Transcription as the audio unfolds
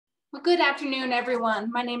Well, good afternoon,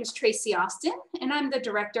 everyone. My name is Tracy Austin, and I'm the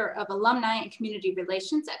Director of Alumni and Community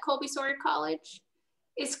Relations at Colby-Sawyer College.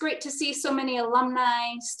 It's great to see so many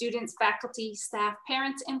alumni, students, faculty, staff,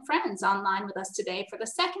 parents, and friends online with us today for the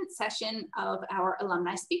second session of our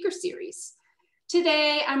Alumni Speaker Series.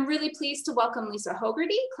 Today, I'm really pleased to welcome Lisa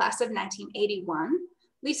Hogarty, class of 1981.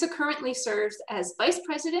 Lisa currently serves as Vice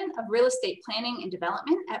President of Real Estate Planning and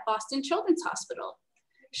Development at Boston Children's Hospital.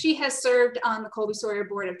 She has served on the Colby-Sawyer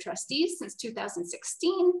Board of Trustees since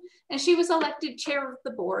 2016, and she was elected chair of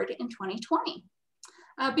the board in 2020.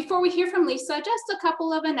 Before we hear from Lisa, just a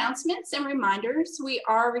couple of announcements and reminders. We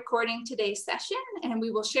are recording today's session, and we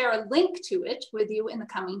will share a link to it with you in the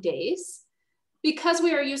coming days. Because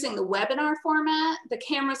we are using the webinar format, the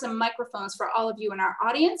cameras and microphones for all of you in our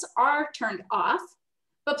audience are turned off.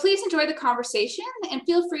 But please enjoy the conversation and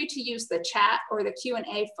feel free to use the chat or the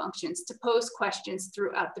Q&A functions to pose questions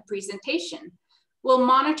throughout the presentation. We'll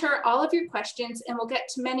monitor all of your questions and we'll get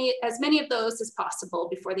to as many of those as possible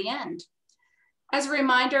before the end. As a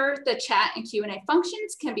reminder, the chat and Q&A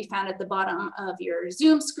functions can be found at the bottom of your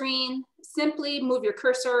Zoom screen. Simply move your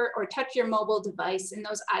cursor or touch your mobile device and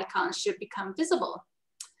those icons should become visible.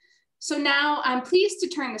 So now I'm pleased to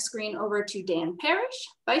turn the screen over to Dan Parrish,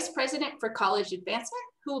 Vice President for College Advancement,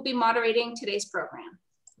 who will be moderating today's program.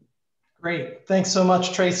 Great, thanks so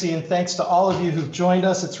much, Tracy, and thanks to all of you who've joined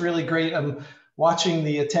us. It's really great. I'm watching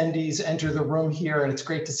the attendees enter the room here, and it's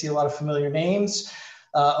great to see a lot of familiar names,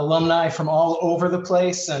 alumni from all over the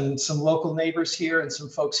place, and some local neighbors here, and some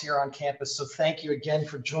folks here on campus. So thank you again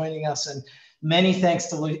for joining us, and many thanks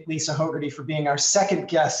to Lisa Hogarty for being our second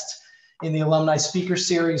guest in the Alumni Speaker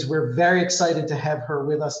Series. We're very excited to have her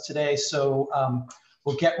with us today. So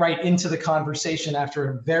we'll get right into the conversation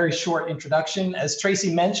after a very short introduction. As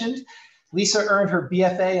Tracy mentioned, Lisa earned her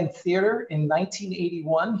BFA in theater in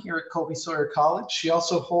 1981 here at Colby-Sawyer College. She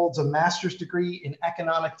also holds a master's degree in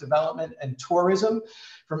economic development and tourism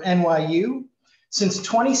from NYU. Since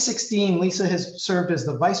 2016, Lisa has served as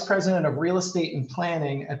the Vice President of Real Estate and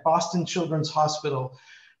Planning at Boston Children's Hospital,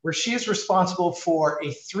 where she is responsible for a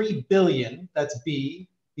 $3 billion, that's B,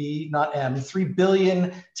 not M, $3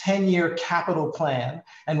 billion 10-year capital plan.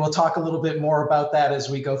 And we'll talk a little bit more about that as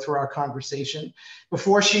we go through our conversation.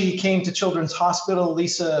 Before she came to Children's Hospital,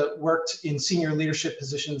 Lisa worked in senior leadership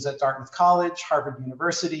positions at Dartmouth College, Harvard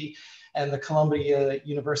University, and the Columbia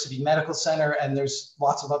University Medical Center. And there's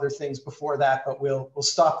lots of other things before that, but we'll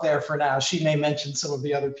stop there for now. She may mention some of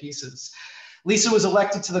the other pieces. Lisa was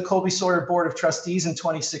elected to the Colby-Sawyer Board of Trustees in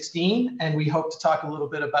 2016, and we hope to talk a little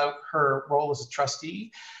bit about her role as a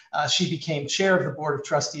trustee. She became chair of the Board of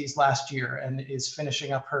Trustees last year and is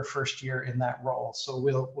finishing up her first year in that role. So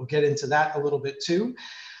we'll get into that a little bit too.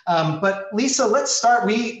 But Lisa, let's start.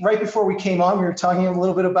 Right before we came on, we were talking a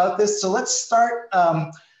little bit about this. So let's start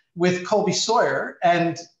with Colby-Sawyer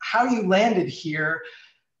and how you landed here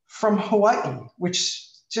from Hawaii, which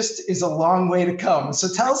just is a long way to come. So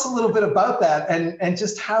tell us a little bit about that and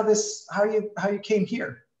just how you came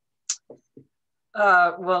here.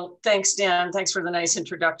 Well, thanks, Dan. Thanks for the nice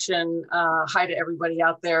introduction. Hi to everybody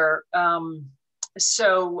out there.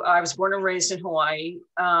 So I was born and raised in Hawaii,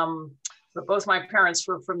 but both my parents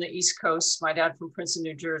were from the East Coast. My dad from Princeton,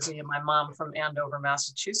 New Jersey, and my mom from Andover,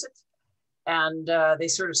 Massachusetts. And they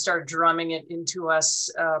sort of started drumming it into us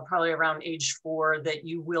probably around age 4 that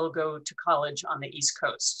you will go to college on the East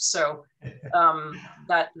Coast. So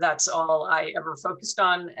that's all I ever focused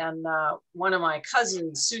on. And one of my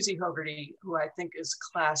cousins, Susie Hogarty, who I think is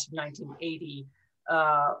class of 1980,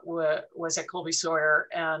 was at Colby-Sawyer.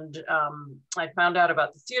 And I found out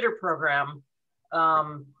about the theater program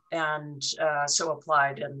and so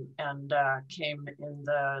applied and came in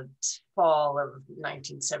the fall of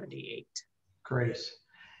 1978. Great.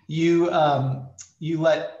 You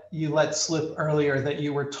let slip earlier that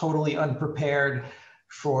you were totally unprepared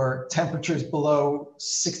for temperatures below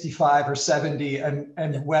 65 or 70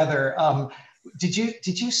 and weather. Did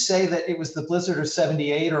you say that it was the blizzard of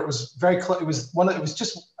 78, or it was very close? It was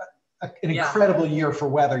just an incredible year for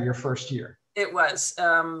weather your first year. It was,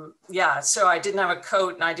 yeah. So I didn't have a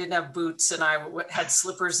coat and I didn't have boots and I had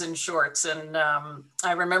slippers and shorts. And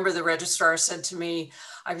I remember the registrar said to me,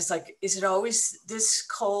 I was like, "Is it always this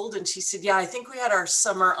cold?" And she said, "Yeah, I think we had our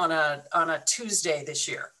summer on a Tuesday this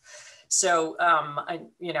year." So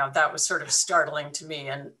that was sort of startling to me.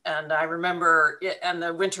 And I remember and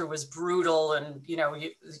the winter was brutal, and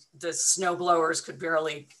the snow blowers could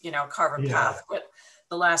barely carve a path. But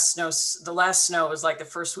the last snow was like the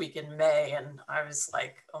first week in May, and I was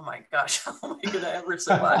like, oh my gosh, how am I going to ever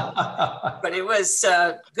survive? But it was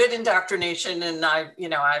good indoctrination, and I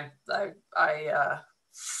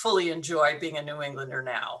fully enjoy being a New Englander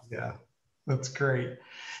now. Yeah, that's great.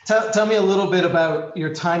 Tell me a little bit about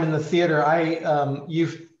your time in the theater.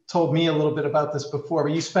 You've told me a little bit about this before,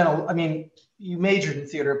 but you majored in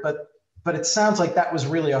theater, but it sounds like that was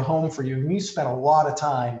really a home for you. And you spent a lot of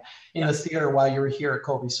time in the theater while you were here at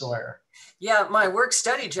Colby-Sawyer. Yeah, my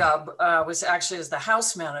work-study job was actually as the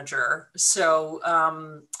house manager. So,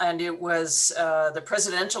 and it was the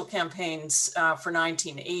presidential campaigns for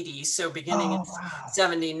 1980. So beginning in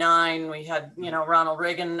 79, we had, Ronald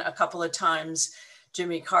Reagan a couple of times,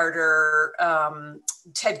 Jimmy Carter,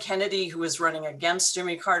 Ted Kennedy, who was running against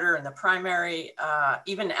Jimmy Carter in the primary,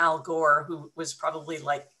 even Al Gore, who was probably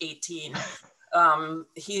like 18.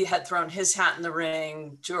 He had thrown his hat in the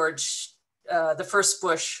ring, George, the first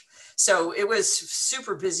Bush. So it was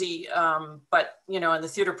super busy, but, and the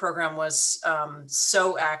theater program was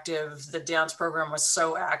so active. The dance program was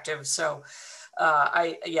so active. So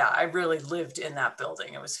I really lived in that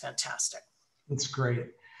building. It was fantastic. That's great.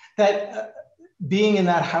 Being in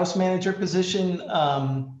that house manager position,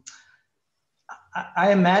 I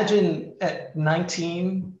imagine at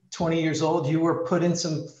 19, 20 years old, you were put in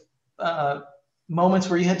some moments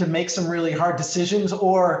where you had to make some really hard decisions,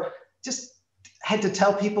 or just had to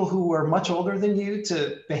tell people who were much older than you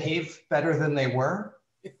to behave better than they were?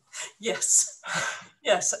 Yes.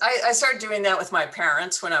 Yes. I started doing that with my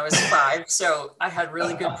parents when I was 5. So I had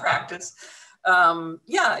really good practice.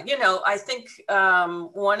 I think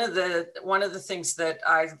one of the things that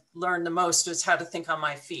I learned the most was how to think on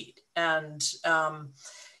my feet, and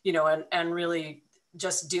really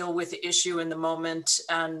just deal with the issue in the moment,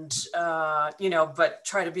 and but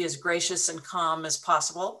try to be as gracious and calm as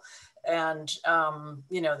possible. And,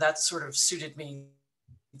 that sort of suited me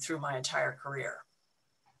through my entire career.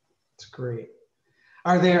 That's great.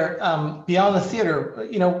 Are there, beyond the theater,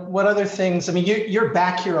 what other things, you're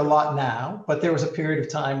back here a lot now, but there was a period of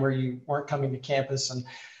time where you weren't coming to campus, and,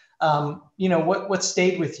 what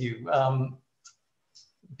stayed with you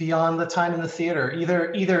beyond the time in the theater,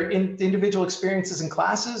 either in individual experiences in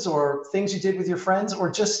classes, or things you did with your friends, or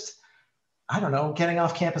just, I don't know, getting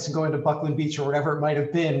off campus and going to Buckland Beach or whatever it might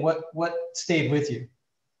have been? What stayed with you?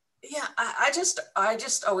 Yeah, I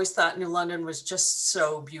just always thought New London was just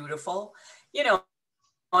so beautiful,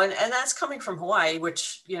 and that's coming from Hawaii,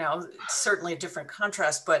 which, it's certainly a different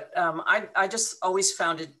contrast, but I just always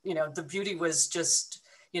found it, the beauty was just,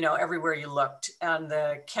 everywhere you looked, and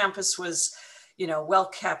the campus was, well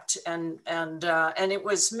kept, and it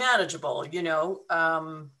was manageable,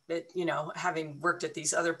 having worked at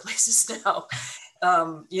these other places now,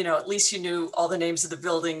 at least you knew all the names of the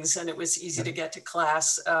buildings, and it was easy to get to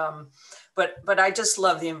class. But I just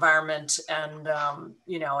love the environment, and I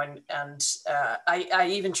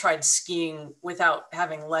even tried skiing without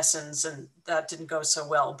having lessons, and that didn't go so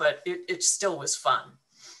well, but it still was fun.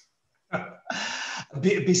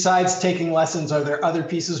 Besides taking lessons, are there other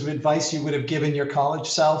pieces of advice you would have given your college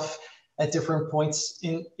self at different points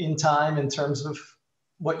in time, in terms of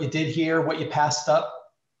what you did here, what you passed up?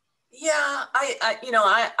 Yeah,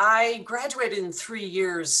 I graduated in 3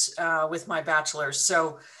 years with my bachelor's.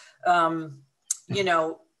 So,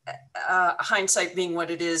 hindsight being what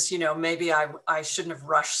it is, maybe I shouldn't have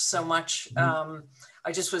rushed so much.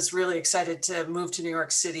 I just was really excited to move to New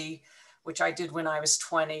York City, which I did when I was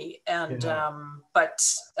 20. And,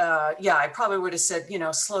 I probably would have said,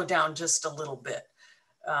 slow down just a little bit.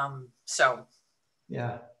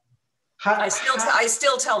 Yeah. I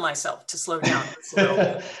still tell myself to slow down just a little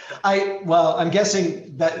bit. I'm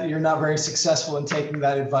guessing that you're not very successful in taking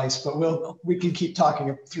that advice, but we can keep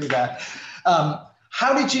talking through that.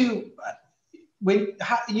 How did you,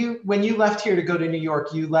 when you left here to go to New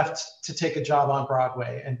York, you left to take a job on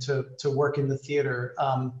Broadway and to work in the theater.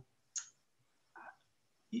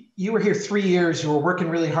 You were here 3 years, you were working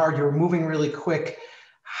really hard, you were moving really quick.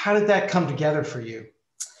 How did that come together for you?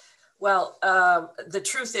 Well, the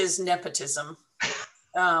truth is nepotism.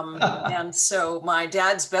 And so my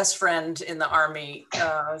dad's best friend in the Army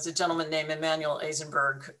was a gentleman named Emanuel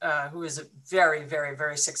Eisenberg, who is a very, very,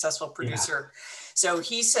 very successful producer. Yeah. So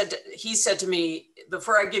he said to me,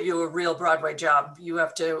 before I give you a real Broadway job, you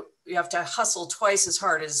have to hustle twice as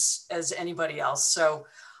hard as anybody else. So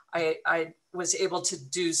I was able to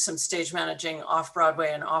do some stage managing off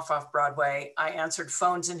Broadway and off Broadway. I answered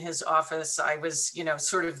phones in his office. I was,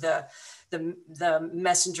 sort of the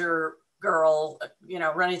messenger girl,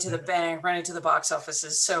 running to the bank, running to the box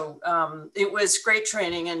offices. So it was great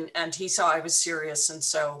training, and he saw I was serious. And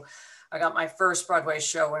so I got my first Broadway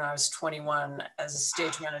show when I was 21 as a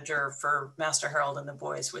stage manager for Master Harold and the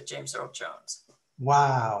Boys with James Earl Jones.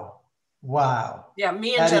 Wow. Wow. Yeah,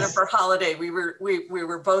 me and Jennifer Holliday, we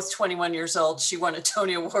were both 21 years old. She won a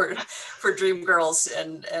Tony Award for Dreamgirls,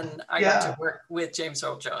 and I got to work with James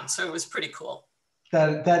Earl Jones. So it was pretty cool.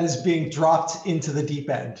 That is being dropped into the deep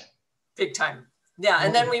end. Big time. Yeah,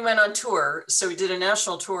 and then we went on tour. So we did a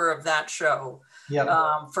national tour of that show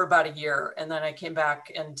for about a year. And then I came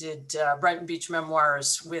back and did Brighton Beach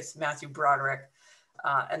Memoirs with Matthew Broderick.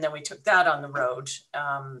 And then we took that on the road.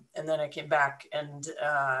 And then I came back and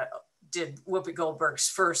did Whoopi Goldberg's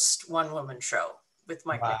first one-woman show with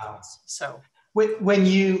Mike Nichols. So when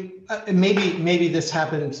you, maybe this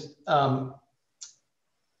happened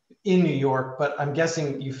in New York, but I'm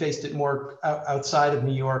guessing you faced it more outside of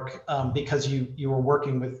New York because you were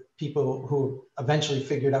working with people who eventually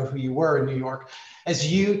figured out who you were in New York.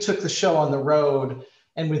 As you took the show on the road,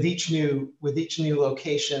 and with each new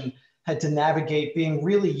location, had to navigate being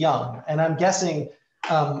really young. And I'm guessing,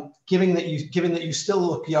 given that you still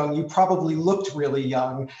look young, you probably looked really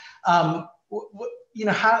young. How,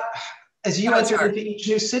 as you entered into each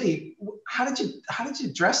new city, how did you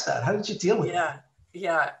address that? How did you deal with it?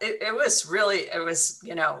 Yeah, it was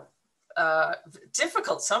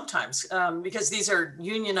difficult sometimes because these are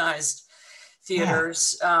unionized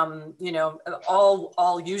theaters,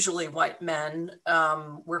 all usually white men,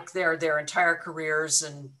 work there their entire careers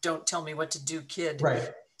and don't tell me what to do, kid. Right.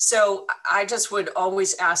 So I just would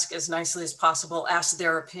always ask as nicely as possible, ask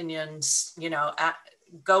their opinions,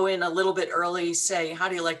 go in a little bit early, say, how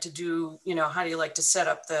do you like to set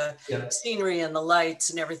up the scenery and the lights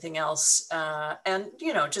and everything else? And,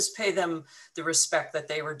 just pay them the respect that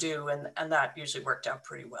they were due. And that usually worked out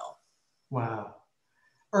pretty well. Wow.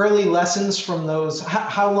 Early lessons from those.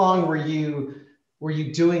 How long were you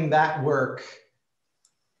doing that work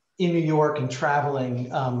in New York and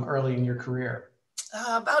traveling early in your career?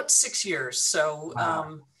 About 6 years. So,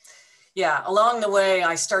 wow. Along the way,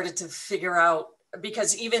 I started to figure out,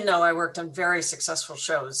 because even though I worked on very successful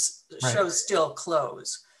shows, shows still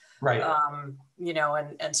close. Right.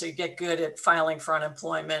 And so you get good at filing for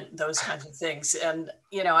unemployment, those kinds of things. And,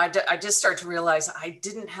 I just start to realize I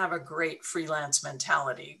didn't have a great freelance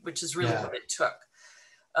mentality, which is really what it took.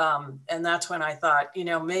 And that's when I thought,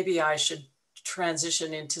 maybe I should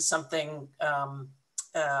transition into something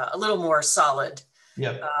a little more solid.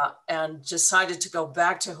 And decided to go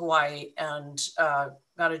back to Hawaii and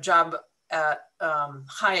got a job at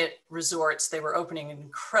Hyatt Resorts. They were opening an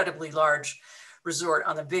incredibly large resort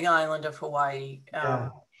on the big island of Hawaii,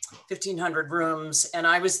 1,500 rooms. And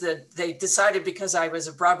they decided because I was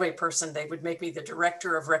a Broadway person, they would make me the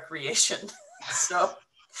director of recreation.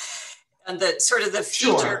 And the sort of the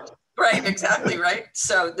feature, right, exactly, right.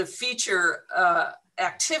 So the feature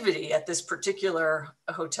activity at this particular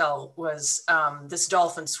hotel was this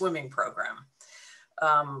dolphin swimming program.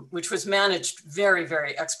 Which was managed very,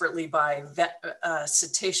 very expertly by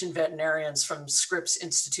cetacean veterinarians from Scripps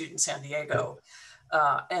Institute in San Diego.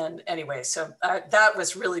 And anyway, so that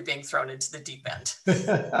was really being thrown into the deep end.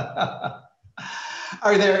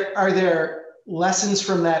 Are there lessons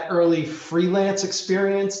from that early freelance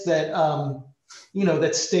experience that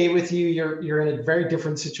that stay with you? You're in a very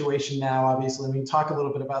different situation now, obviously. I mean, talk a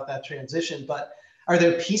little bit about that transition, but are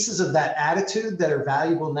there pieces of that attitude that are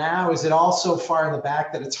valuable now? Is it all so far in the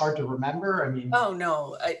back that it's hard to remember? I mean, oh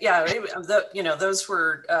no, those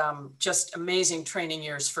were just amazing training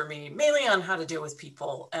years for me, mainly on how to deal with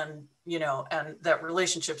people, and and that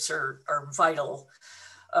relationships are vital,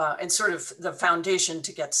 and sort of the foundation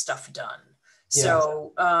to get stuff done. Yes.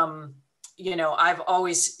 So I've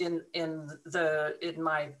always in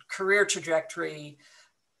my career trajectory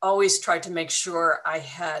always tried to make sure I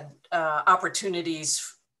had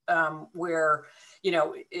opportunities where,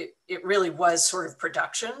 it really was sort of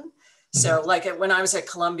production. Mm-hmm. So like when I was at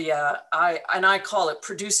Columbia, I call it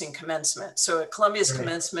producing commencement. So at Columbia's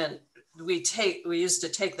commencement, we used to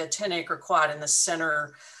take the 10-acre quad in the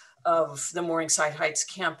center of the Morningside Heights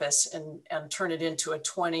campus and turn it into a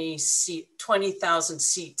 20,000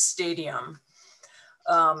 seat stadium.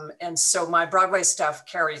 And so my Broadway stuff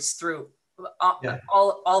carries through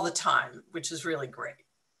all the time, which is really great.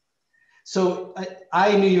 So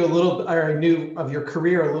I knew you a little, or I knew of your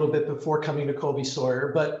career a little bit before coming to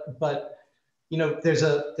Colby-Sawyer, but there's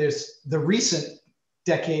the recent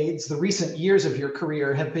decades, the recent years of your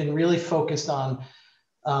career have been really focused on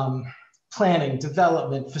planning,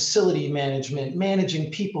 development, facility management,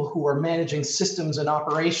 managing people who are managing systems and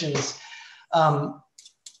operations.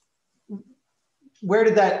 Where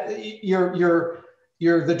did that,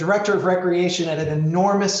 you're the director of recreation at an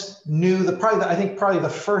enormous probably the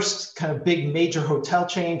first kind of big major hotel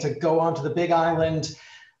chain to go onto the Big Island.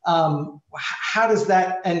 How does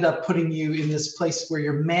that end up putting you in this place where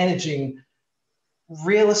you're managing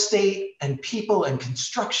real estate and people and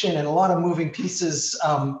construction and a lot of moving pieces?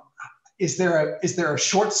 Is there a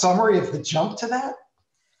short summary of the jump to that?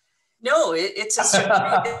 No, it's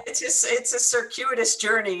a circuitous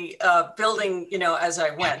journey, building, as I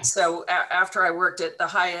went. So after I worked at the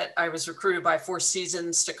Hyatt, I was recruited by Four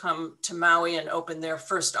Seasons to come to Maui and open their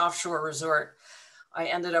first offshore resort. I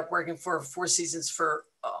ended up working for Four Seasons for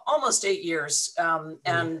almost 8 years,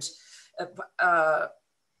 and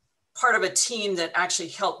part of a team that actually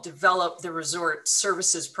helped develop the resort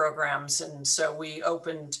services programs. And so we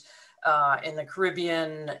opened in the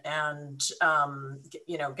Caribbean and,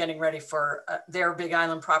 getting ready for their Big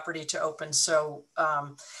Island property to open. So,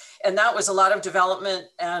 and that was a lot of development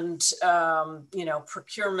and,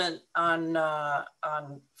 procurement on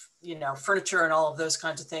furniture and all of those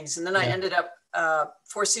kinds of things. And then I ended up,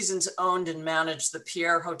 Four Seasons owned and managed the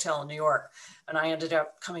Pierre Hotel in New York. And I ended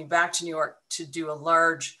up coming back to New York to do a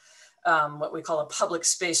large, what we call a public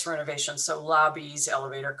space renovation. So lobbies,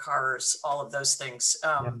 elevator cars, all of those things.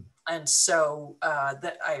 And so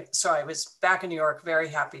I was back in New York, very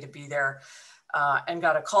happy to be there, and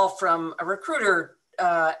got a call from a recruiter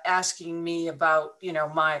asking me about,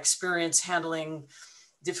 my experience handling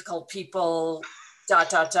difficult people, ...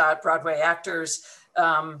 Broadway actors,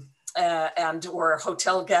 and or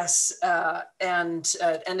hotel guests, and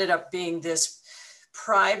ended up being this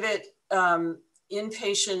private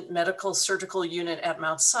inpatient medical surgical unit at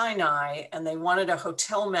Mount Sinai, and they wanted a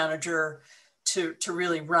hotel manager to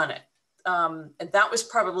really run it. And that was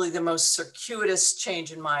probably the most circuitous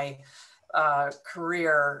change in my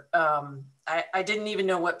career. I didn't even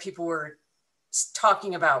know what people were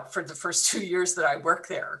talking about for the first 2 years that I worked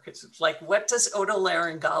there, because it's like, what does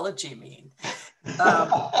otolaryngology mean?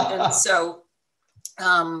 And so,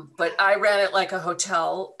 but I ran it like a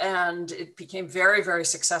hotel, and it became very, very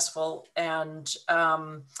successful. And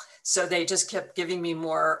so they just kept giving me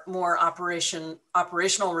more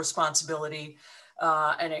operational responsibility,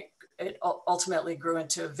 and it ultimately grew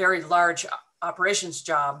into a very large operations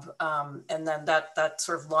job, and then that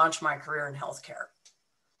sort of launched my career in healthcare.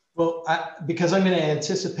 Well, because I'm going to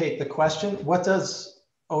anticipate the question, what does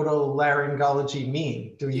otolaryngology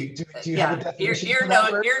mean? Do you have a definition? Ear,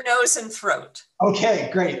 nose, and throat. Okay,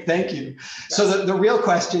 great, thank you. Yes. So the real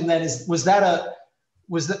question then is, was the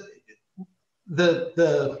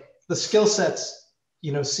skill sets,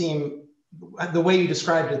 seem, the way you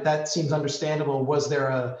described it, that seems understandable. Was there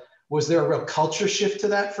a real culture shift to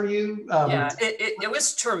that for you? Yeah, it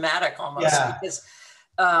was traumatic almost, because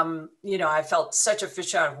I felt such a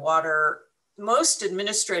fish out of water. Most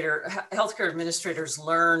healthcare administrators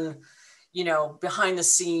learn, behind the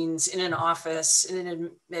scenes in an office, in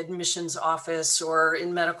an admissions office, or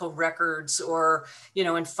in medical records, or,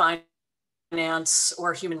 in finance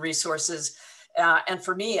or human resources. And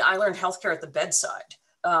for me, I learned healthcare at the bedside,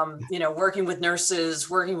 working with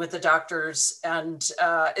nurses, working with the doctors. And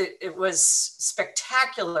it was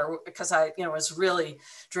spectacular, because I, was really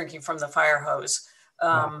drinking from the fire hose.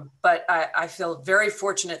 But I feel very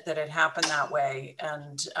fortunate that it happened that way.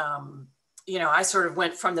 And, I sort of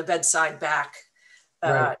went from the bedside back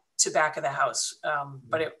to back of the house.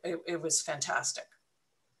 But it was fantastic.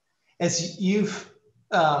 As you've,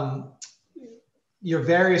 your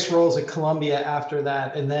various roles at Columbia after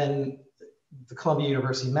that, and then the Columbia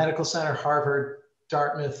University Medical Center, Harvard,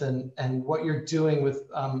 Dartmouth, and what you're doing with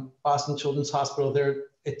Boston Children's Hospital there,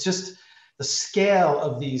 the scale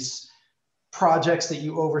of these projects that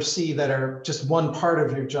you oversee that are just one part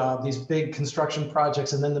of your job, these big construction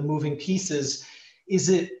projects, and then the moving pieces,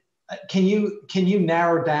 can you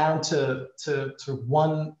narrow down to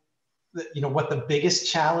one, what the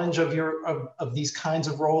biggest challenge of these kinds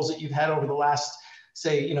of roles that you've had over the last,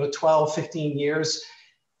 say, 12, 15 years?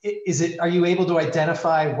 Are you able to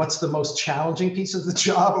identify what's the most challenging piece of the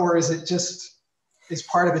job, or is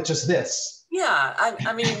part of it just this? Yeah,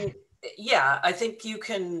 I mean, yeah, I think you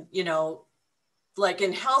can, like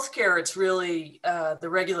in healthcare, it's really the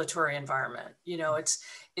regulatory environment.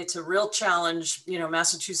 It's a real challenge.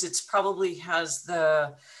 Massachusetts probably has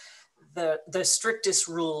the strictest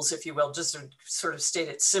rules, if you will, just to sort of state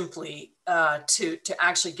it simply, to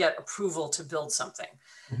actually get approval to build something.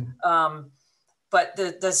 Mm-hmm. But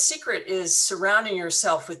the secret is surrounding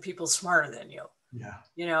yourself with people smarter than you. Yeah.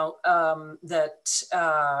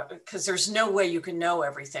 Because there's no way you can know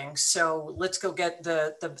everything. So let's go get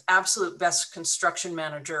the absolute best construction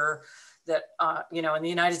manager that, in the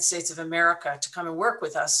United States of America to come and work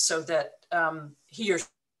with us, so that he or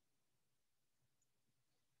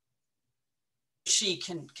she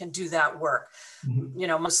can do that work. Mm-hmm. You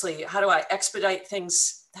know, mostly how do I expedite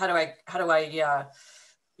things? How do I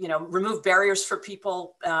you know, remove barriers for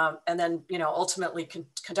people, and then, you know, ultimately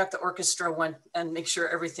conduct the orchestra and make sure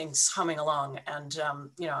everything's humming along. And,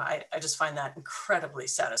 you know, I just find that incredibly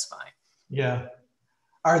satisfying. Yeah.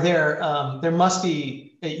 Are there, there must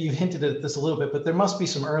be, you've hinted at this a little bit, but there must be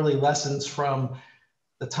some early lessons from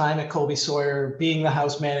the time at Colby-Sawyer, being the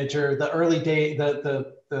house manager, the early day,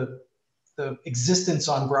 the existence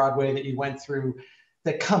on Broadway that you went through,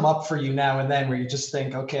 that come up for you now and then, where you just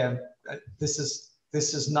think, okay, this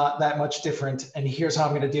is not that much different, and here's how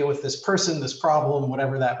I'm going to deal with this person, this problem,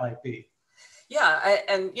 whatever that might be. Yeah,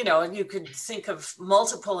 and you know, you could think of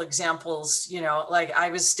multiple examples. You know, like I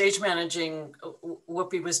was stage managing,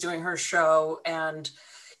 Whoopi was doing her show, and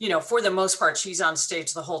you know, for the most part, she's on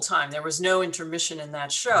stage the whole time. There was no intermission in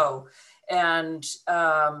that show, and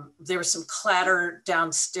there was some clatter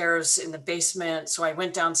downstairs in the basement. So I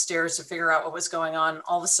went downstairs to figure out what was going on.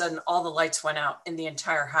 All of a sudden, all the lights went out in the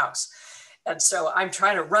entire house. And so I'm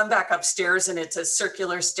trying to run back upstairs, and it's a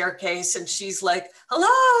circular staircase, and she's like, hello,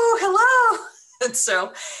 hello. And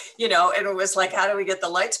so, you know, and it was like, how do we get the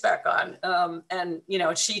lights back on? And, you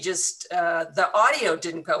know, she just, the audio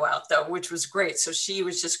didn't go out though, which was great. So she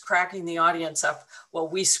was just cracking the audience up while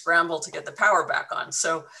we scrambled to get the power back on.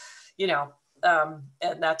 So, you know, and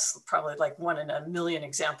that's probably like one in a million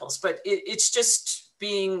examples, but it's just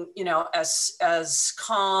being, you know, as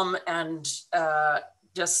calm and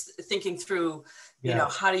just thinking through, you know,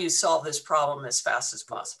 how do you solve this problem as fast as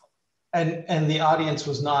possible? And the audience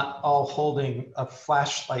was not all holding a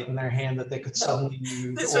flashlight in their hand that they could suddenly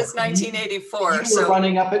use. This was 1984.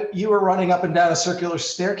 You were running up and down a circular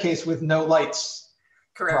staircase with no lights.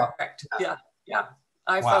 Correct. Yeah.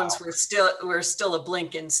 iPhones were still a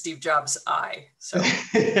blink in Steve Jobs' eye. So.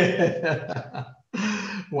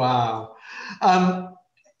 Wow.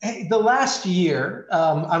 Hey, the last year,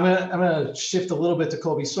 I'm gonna shift a little bit to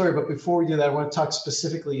Colby-Sawyer, but before we do that, I want to talk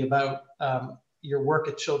specifically about your work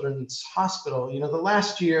at Children's Hospital. You know, the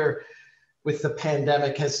last year with the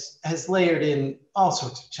pandemic has layered in all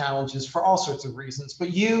sorts of challenges for all sorts of reasons.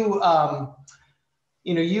 But you,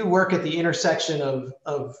 you know, you work at the intersection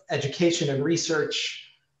of education and research,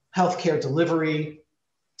 healthcare delivery.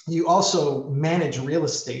 You also manage real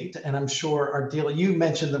estate, and I'm sure you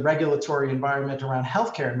mentioned the regulatory environment around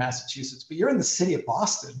healthcare in Massachusetts, but you're in the city of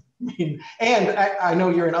Boston. I mean, and I know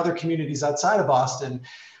you're in other communities outside of Boston.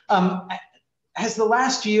 Has the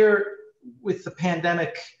last year with the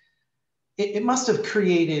pandemic, it must have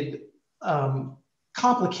created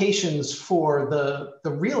complications for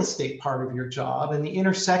the real estate part of your job and the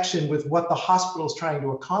intersection with what the hospital is trying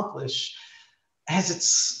to accomplish.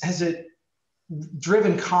 Has it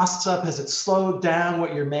driven costs up? Has it slowed down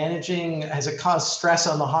what you're managing? Has it caused stress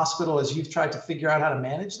on the hospital as you've tried to figure out how to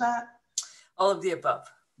manage that? All of the above.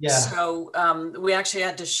 Yeah. So we actually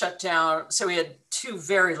had to shut down. So we had two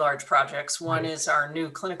very large projects. One is our new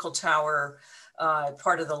clinical tower,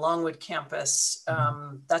 part of the Longwood campus.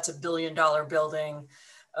 That's $1 billion building.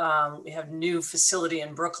 We have a new facility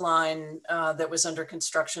in Brookline that was under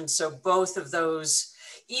construction. So both of those,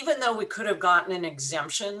 even though we could have gotten an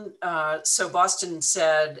exemption, so Boston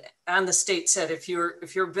said, and the state said, if you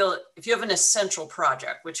have an essential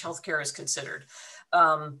project, which healthcare is considered,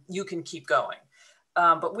 you can keep going.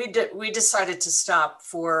 But we decided to stop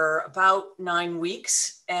for about 9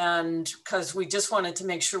 weeks, and because we just wanted to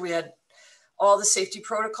make sure we had all the safety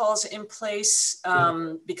protocols in place,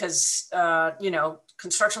 because you know,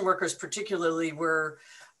 construction workers particularly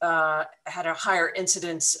had a higher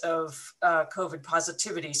incidence of COVID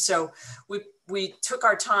positivity. So we took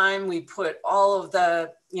our time. We put all of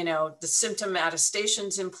the, you know, the symptom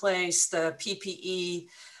attestations in place, the PPE,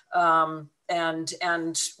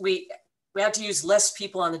 and we had to use less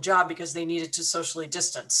people on the job because they needed to socially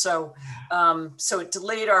distance. So, so it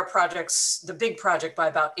delayed our projects, the big project, by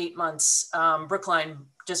about 8 months. Brookline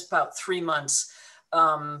just about 3 months.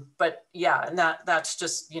 But yeah, and that's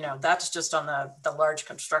just, you know, that's just on the large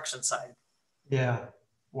construction side. Yeah.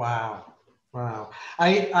 Wow. Wow.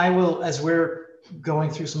 I will, as we're going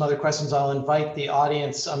through some other questions, I'll invite the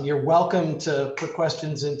audience. You're welcome to put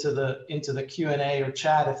questions into the Q&A or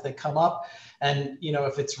chat if they come up. And, you know,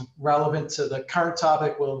 if it's relevant to the current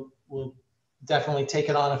topic, we'll definitely take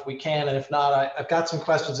it on if we can. And if not, I've got some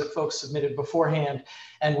questions that folks submitted beforehand,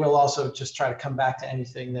 and we'll also just try to come back to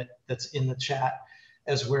anything that's in the chat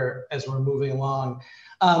as we're moving along.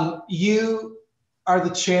 You are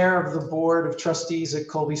the chair of the board of trustees at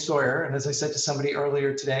Colby-Sawyer. And as I said to somebody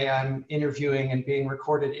earlier today, I'm interviewing and being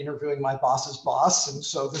recorded interviewing my boss's boss. And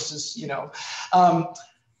so this is, you know,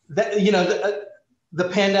 the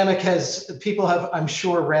pandemic people have, I'm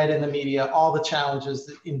sure, read in the media all the challenges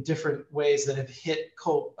in different ways that have hit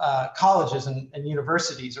colleges and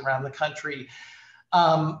universities around the country.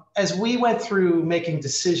 As we went through making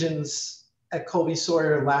decisions at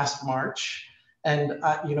Colby-Sawyer last March, and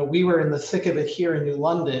we were in the thick of it here in New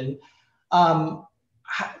London,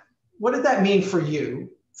 what did that mean for you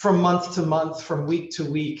from month to month, from week to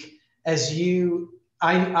week, as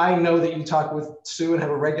I know that you talk with Sue and have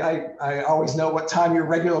I always know what time your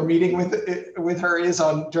regular meeting with her is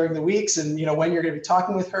during the weeks, and when you're going to be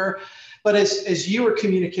talking with her. But as you were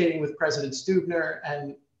communicating with President Stubner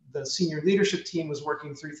and the senior leadership team was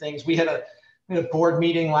working through things, we had a board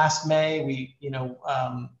meeting last May. We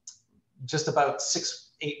just about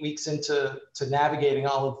 6-8 weeks into navigating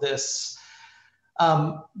all of this.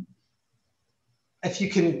 If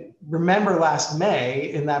you can remember last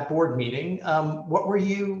May in that board meeting, what were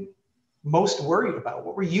you most worried about?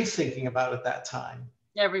 What were you thinking about at that time?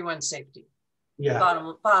 Everyone's safety. Yeah.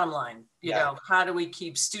 Bottom line, you know, how do we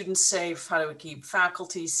keep students safe? How do we keep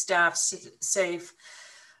faculty, staff safe?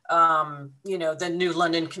 The New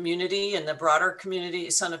London community and the broader community,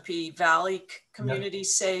 Sunapee Valley community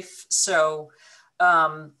safe. So,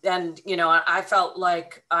 I felt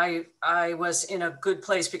like I was in a good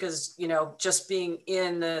place because, just being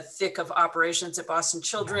in the thick of operations at Boston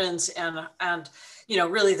Children's and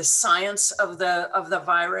really the science of the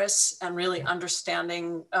virus and really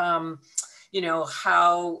understanding, how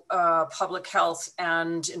public health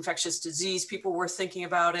and infectious disease people were thinking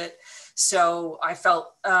about it. So I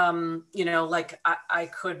felt, like I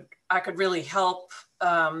could really help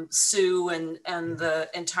Sue and the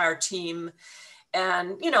entire team.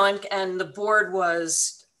 And, and the board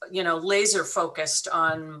was, laser focused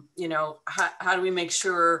on, how do we make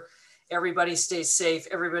sure everybody stays safe,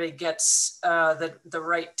 everybody gets the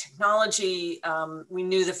right technology. We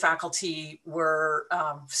knew the faculty were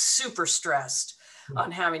super stressed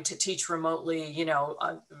on having to teach remotely,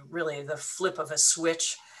 really the flip of a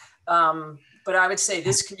switch. But I would say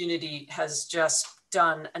this community has just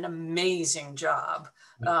done an amazing job.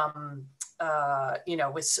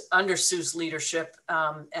 With under Sue's leadership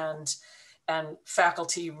and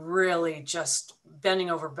faculty really just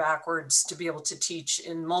bending over backwards to be able to teach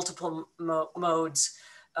in multiple modes.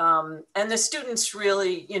 And the students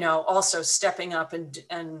really, also stepping up and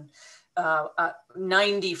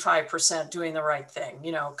 95% doing the right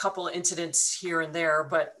thing, a couple of incidents here and there,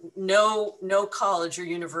 but no college or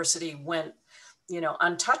university went,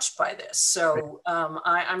 untouched by this. So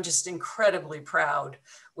I'm just incredibly proud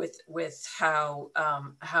with how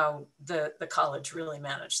the college really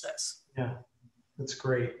managed this. Yeah, that's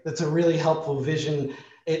great. That's a really helpful vision.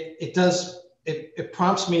 It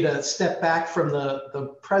prompts me to step back from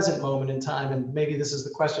the present moment in time, and maybe this is the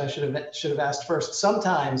question I should have asked first.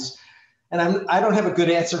 Sometimes, and I don't have a good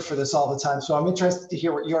answer for this all the time, so I'm interested to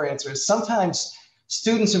hear what your answer is. Sometimes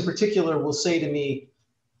students in particular will say to me,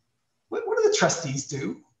 what do the trustees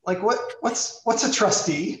do? Like what's a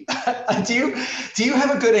trustee? Do you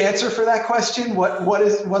have a good answer for that question?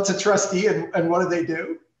 What's a trustee and what do they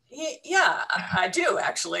do? Yeah, I do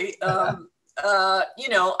actually.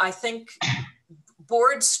 I think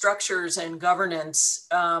board structures and governance,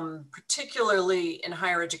 particularly in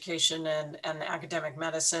higher education and academic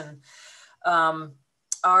medicine, are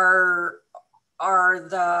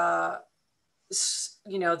the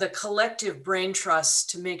collective brain trust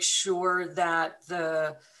to make sure that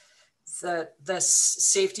the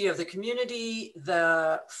safety of the community,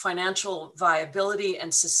 the financial viability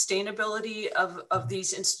and sustainability of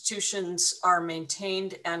these institutions are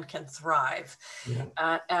maintained and can thrive.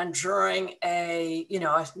 Yeah. And during a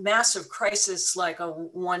massive crisis like a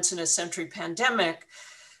once in a century pandemic,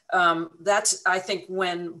 that's, I think,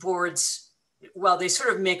 when boards, well, they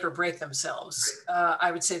sort of make or break themselves.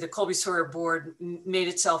 I would say the Colby-Sawyer board made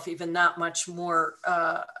itself even that much more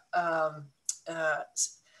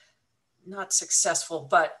not successful,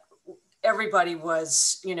 but everybody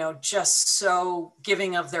was, just so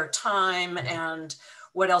giving of their time and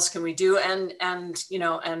what else can we do? And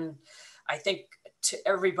I think to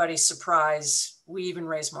everybody's surprise, we even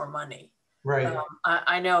raised more money. Right.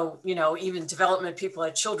 I know, even development people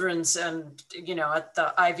at Children's and, at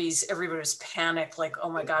the Ivies, everybody's panicked, like,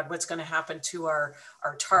 oh my God, what's going to happen to our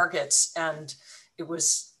targets? And it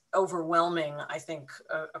was overwhelming, I think,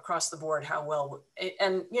 across the board how well,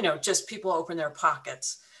 and just people open their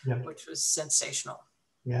pockets, yeah, which was sensational.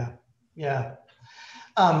 Yeah, yeah.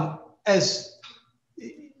 As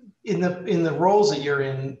in the roles that you're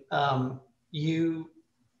in, you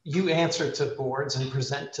answer to boards and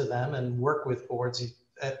present to them and work with boards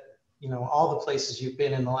at all the places you've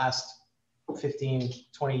been in the last 15,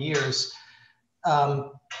 20 years.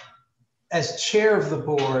 as chair of the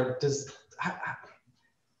board,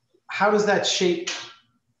 how does that shape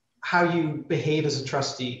how you behave as a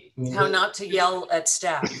trustee? I mean, how not to yell at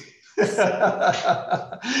staff.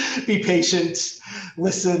 Be patient,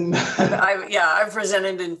 listen. I've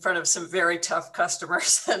presented in front of some very tough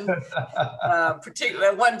customers, and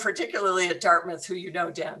one particularly at Dartmouth, who you know,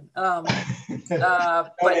 Dan. But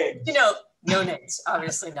names. You know, no names,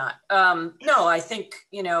 obviously not. No, I think,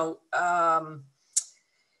 you know,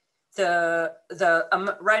 the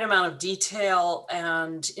right amount of detail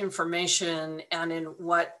and information, and in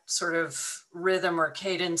what sort of rhythm or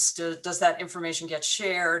cadence does that information get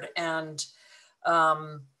shared. And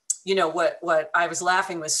you know, what I was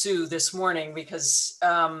laughing with Sue this morning, because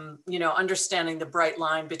you know, understanding the bright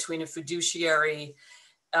line between a fiduciary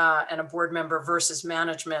and a board member versus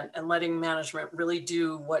management, and letting management really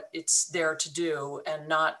do what it's there to do, and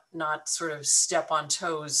not sort of step on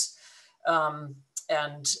toes.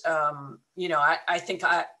 You know, I think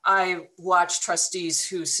I watched trustees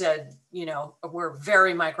who said, you know, were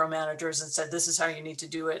very micromanagers and said, this is how you need to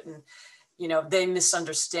do it. And, you know, they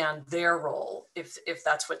misunderstand their role if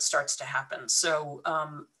that's what starts to happen. So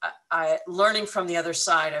learning from the other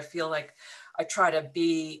side, I feel like I try to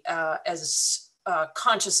be as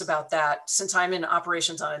conscious about that. Since I'm in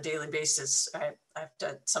operations on a daily basis, I have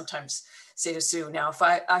to sometimes say to Sue, now, if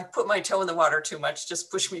I put my toe in the water too much, just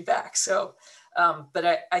push me back. So,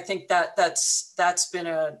 but I think that's been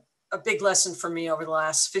a big lesson for me over the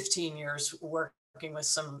last 15 years, working with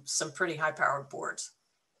some pretty high powered boards.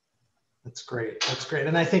 That's great. That's great.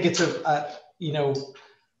 And I think it's you know,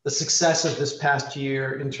 the success of this past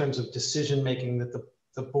year in terms of decision making that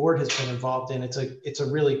the board has been involved in. It's a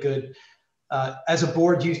really good, as a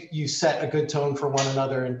board, you set a good tone for one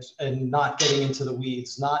another, and not getting into the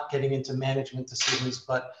weeds, not getting into management decisions,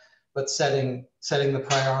 but setting the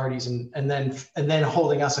priorities and then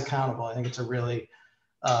holding us accountable. I think it's a really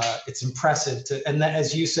it's impressive and that,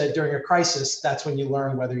 as you said, during a crisis, that's when you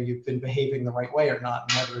learn whether you've been behaving the right way or not,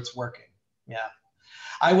 and whether it's working. Yeah,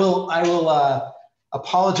 I will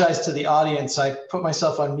apologize to the audience. I put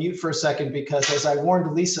myself on mute for a second because, as I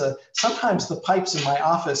warned Lisa, sometimes the pipes in my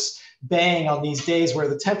office bang on these days where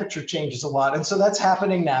the temperature changes a lot, and so that's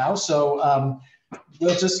happening now. So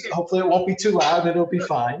we'll just, hopefully it won't be too loud, it'll be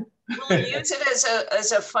fine. We'll use it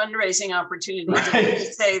as a fundraising opportunity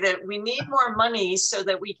to say that we need more money so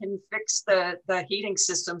that we can fix the heating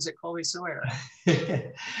systems at Colby-Sawyer.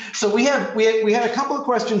 So we had a couple of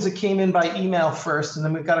questions that came in by email first, and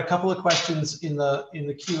then we've got a couple of questions in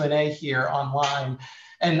the Q&A here online.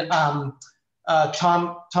 And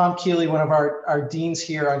Tom Keeley, one of our deans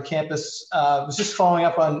here on campus, was just following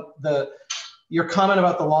up on your comment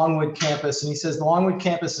about the Longwood campus. And he says, the Longwood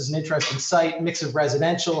campus is an interesting site, mix of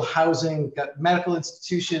residential, housing, got medical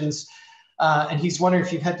institutions. And he's wondering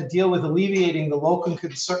if you've had to deal with alleviating the local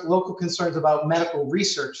concerns about medical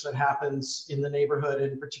research that happens in the neighborhood,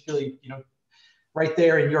 and particularly, you know, right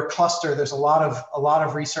there in your cluster, there's a lot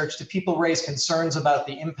of research. Do people raise concerns about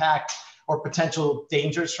the impact or potential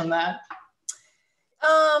dangers from that?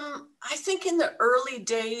 I think in the early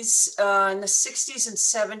days, in the 60s and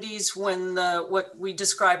 70s, when what we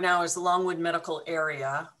describe now as the Longwood Medical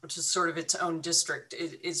Area, which is sort of its own district,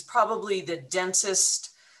 is probably the densest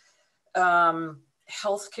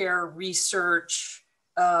healthcare research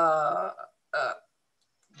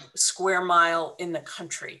square mile in the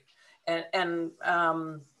country. And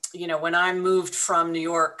you know, when I moved from New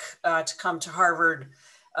York to come to Harvard,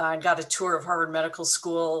 I got a tour of Harvard Medical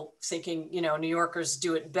School thinking, you know, New Yorkers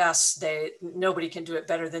do it best. Nobody can do it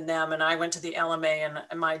better than them. And I went to the LMA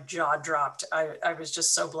and my jaw dropped. I was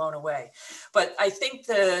just so blown away. But I think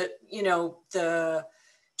the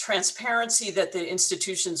transparency that the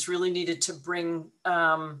institutions really needed to bring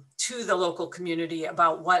to the local community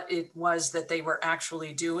about what it was that they were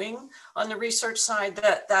actually doing on the research side,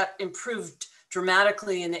 that improved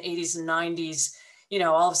dramatically in the 80s and 90s. You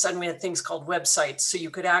know, all of a sudden we had things called websites. So you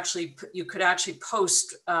could actually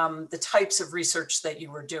post the types of research that you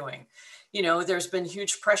were doing. You know, there's been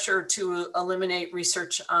huge pressure to eliminate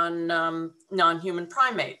research on non-human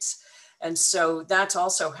primates. And so that's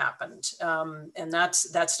also happened. And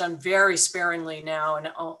that's done very sparingly now,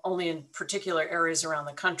 and only in particular areas around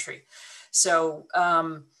the country. So,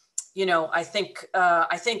 you know, I think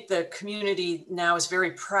the community now is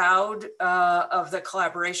very proud of the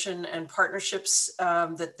collaboration and partnerships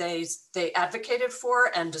that they advocated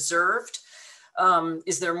for and deserved.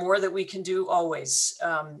 Is there more that we can do? Always.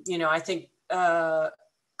 You know, I think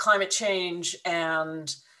climate change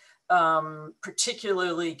and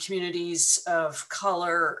particularly communities of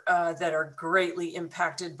color that are greatly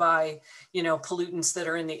impacted by, you know, pollutants that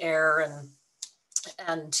are in the air and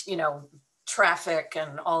you know, traffic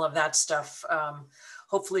and all of that stuff.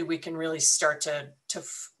 Hopefully we can really start to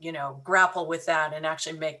you know, grapple with that and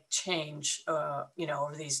actually make change, you know,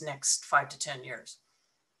 over these next 5 to 10 years.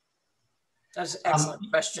 That's an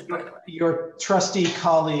excellent question, by the way. Your trustee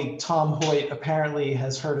colleague, Tom Hoyt, apparently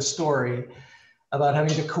has heard a story about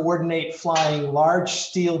having to coordinate flying large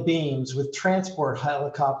steel beams with transport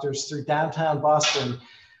helicopters through downtown Boston.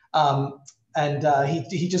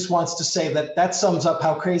 He just wants to say that that sums up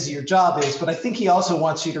how crazy your job is, but I think he also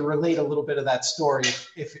wants you to relate a little bit of that story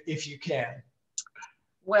if you can.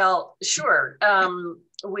 Well, sure.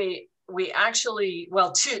 We actually,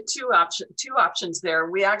 well, two options there.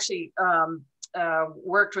 We actually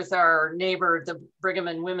worked with our neighbor, the Brigham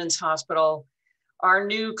and Women's Hospital. Our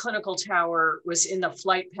new clinical tower was in the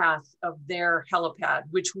flight path of their helipad,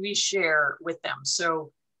 which we share with them.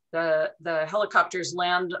 So the helicopters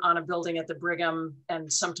land on a building at the Brigham,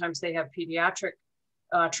 and sometimes they have pediatric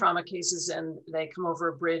trauma cases, and they come over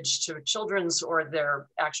a bridge to children's or their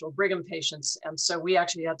actual Brigham patients. And so we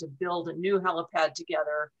actually had to build a new helipad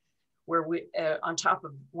together where we, on top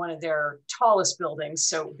of one of their tallest buildings,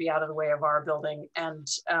 so it would be out of the way of our building. And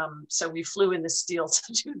so we flew in the steel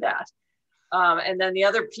to do that. And then the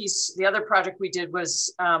other project we did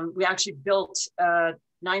was we actually built a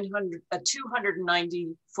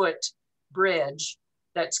 290-foot bridge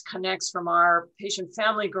that connects from our patient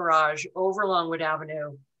family garage over Longwood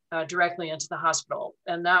Avenue directly into the hospital.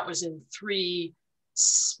 And that was in 3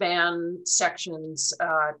 span sections,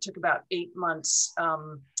 took about 8 months.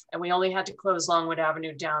 And we only had to close Longwood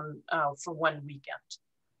Avenue down for 1 weekend.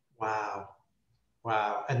 Wow.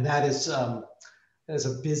 Wow. And that is a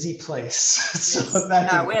busy place. So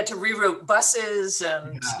we had to reroute buses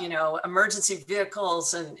and, you know, emergency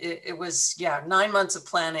vehicles. And it was, 9 months of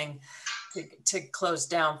planning to close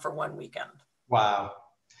down for 1 weekend. Wow.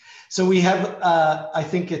 So we have, I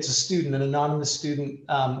think it's a student, an anonymous student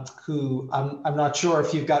who I'm not sure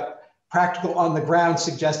if you've got practical on the ground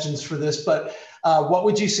suggestions for this, but what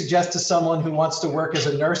would you suggest to someone who wants to work as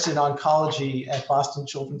a nurse in oncology at Boston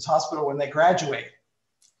Children's Hospital when they graduate?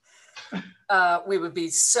 We would be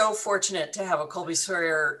so fortunate to have a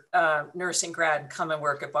Colby-Sawyer nursing grad come and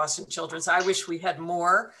work at Boston Children's. I wish we had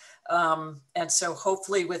more. And so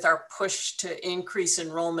hopefully with our push to increase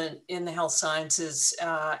enrollment in the health sciences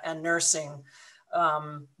and nursing,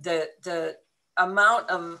 the amount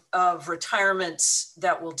of retirements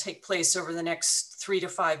that will take place over the next 3 to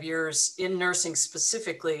 5 years in nursing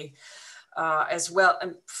specifically, as well,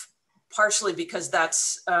 and partially because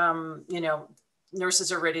that's, you know,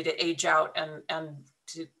 nurses are ready to age out and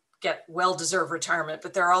to get well-deserved retirement,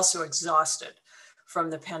 but they're also exhausted from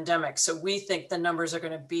the pandemic. So we think the numbers are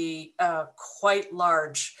going to be quite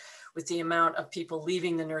large with the amount of people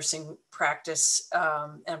leaving the nursing practice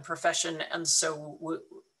and profession. And so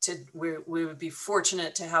we would be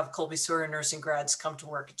fortunate to have Colby-Sawyer nursing grads come to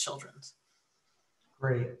work at Children's.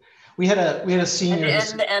 Great. We had a senior.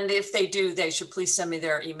 And if they do, they should please send me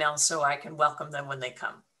their email so I can welcome them when they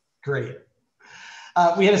come. Great.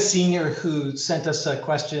 We had a senior who sent us a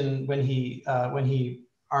question when he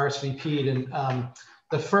RSVP'd, and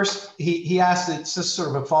the first he asked, it's just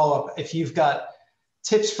sort of a follow-up, if you've got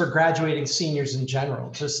tips for graduating seniors in general,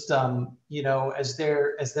 just you know, as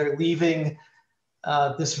they're leaving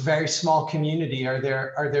this very small community, are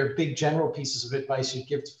there big general pieces of advice you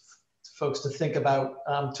give to folks to think about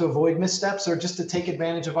to avoid missteps or just to take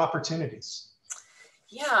advantage of opportunities?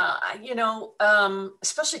 Yeah, you know,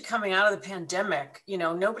 especially coming out of the pandemic, you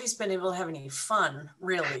know, nobody's been able to have any fun,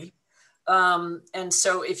 really. And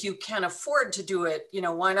so if you can afford to do it, you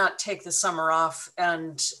know, why not take the summer off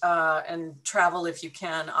and travel if you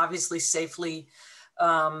can, obviously safely,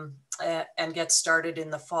 and get started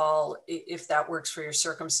in the fall if that works for your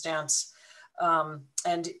circumstance. And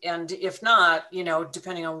if not, you know,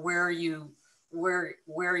 depending on where your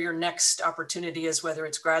next opportunity is, whether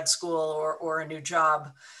it's grad school or a new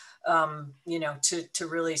job, you know, to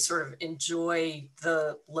really sort of enjoy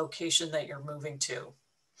the location that you're moving to.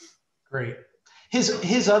 Great.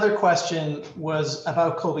 His other question was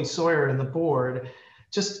about Colby-Sawyer and the board.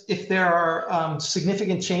 Just if there are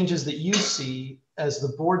significant changes that you see as the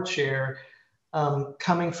board chair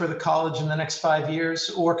coming for the college in the next 5 years,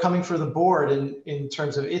 or coming for the board in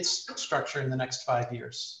terms of its structure in the next 5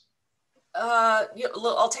 years. Yeah,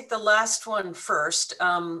 I'll take the last one first.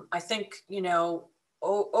 I think, you know,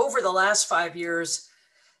 over the last 5 years,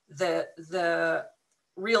 the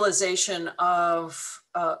realization of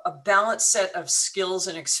a balanced set of skills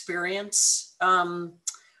and experience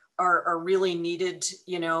are really needed.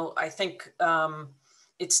 You know, I think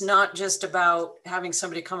it's not just about having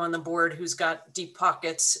somebody come on the board who's got deep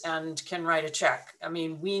pockets and can write a check. I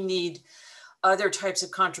mean, we need other types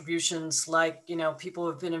of contributions, like, you know, people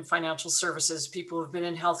who have been in financial services, people who have been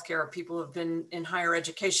in healthcare, people who have been in higher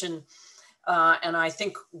education. And I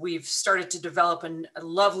think we've started to develop a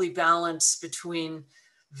lovely balance between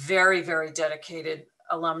very, very dedicated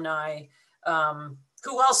alumni,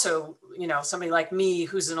 who also, you know, somebody like me,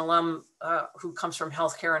 who's an alum who comes from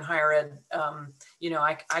healthcare and higher ed, you know,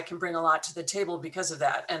 I can bring a lot to the table because of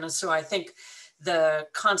that. And so I think the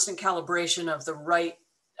constant calibration of the right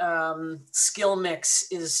skill mix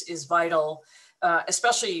is vital,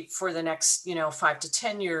 especially for the next, you know, 5 to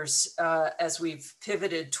 10 years, as we've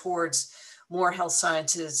pivoted towards more health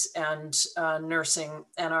sciences and nursing,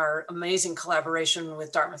 and our amazing collaboration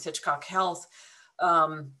with Dartmouth Hitchcock Health.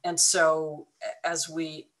 And so as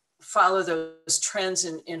we follow those trends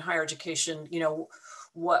in higher education, you know,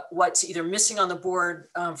 what's either missing on the board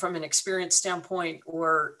from an experience standpoint,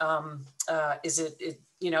 or is it,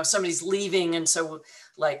 you know, somebody's leaving, and so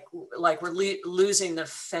like we're losing the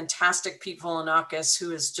fantastic Pete Volanakis, who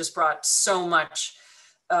has just brought so much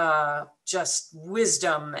just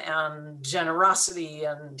wisdom and generosity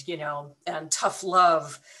and, you know, and tough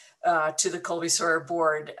love to the Colby-Sawyer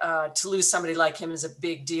board. To lose somebody like him is a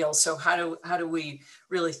big deal. So how do we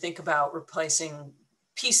really think about replacing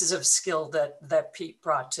pieces of skill that Pete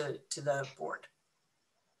brought to the board?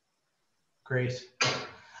 Great.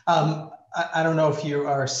 I don't know if you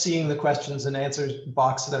are seeing the questions and answers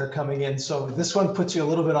box that are coming in. So this one puts you a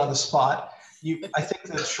little bit on the spot. I think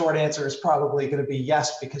the short answer is probably going to be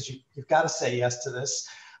yes, because you've got to say yes to this.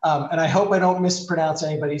 And I hope I don't mispronounce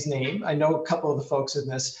anybody's name. I know a couple of the folks in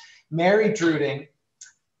this. Mary Druding,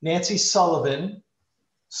 Nancy Sully,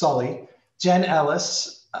 Jen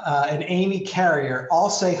Ellis, and Amy Carrier all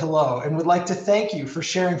say hello and would like to thank you for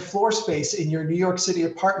sharing floor space in your New York City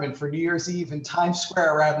apartment for New Year's Eve in Times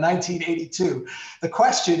Square around 1982. The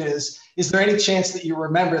question is there any chance that you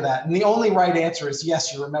remember that? And the only right answer is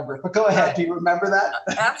yes, you remember it. But go ahead, do you remember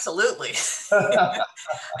that? Absolutely.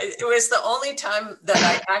 It was the only time that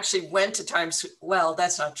I actually went to Times. Well,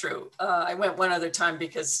 that's not true. I went one other time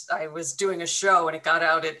because I was doing a show and it got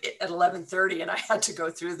out at 11:30 and I had to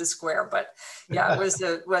go through the square. But yeah,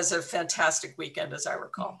 it was a fantastic weekend, as I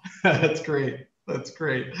recall. That's great. That's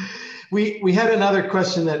great. We had another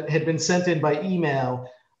question that had been sent in by email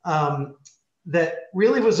that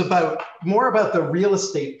really was more about the real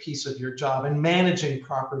estate piece of your job and managing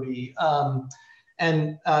property.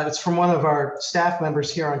 And it's from one of our staff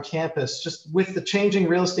members here on campus. Just with the changing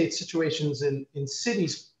real estate situations in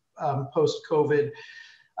cities post-COVID,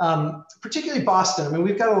 particularly Boston. I mean,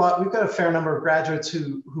 we've got a fair number of graduates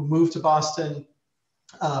who moved to Boston.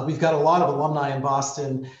 We've got a lot of alumni in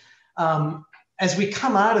Boston. As we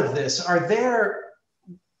come out of this, are there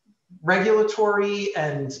regulatory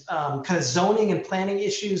and kind of zoning and planning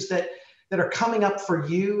issues that are coming up for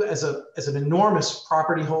you as an enormous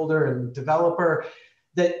property holder and developer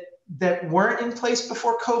that weren't in place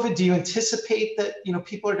before COVID? Do you anticipate that, you know,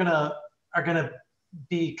 people are gonna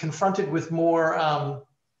be confronted with more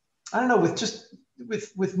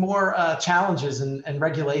with more challenges and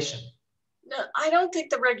regulation? No, I don't think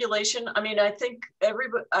the regulation. I mean, I think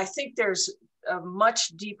there's a much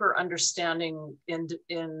deeper understanding in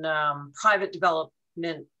private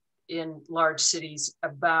development in large cities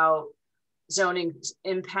about zoning's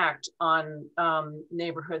impact on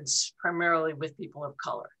neighborhoods, primarily with people of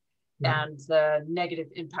color, and the negative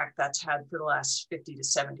impact that's had for the last 50 to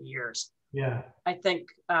 70 years. Yeah, I think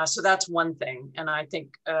so. That's one thing, and I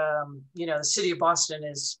think you know, the city of Boston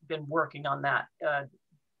has been working on that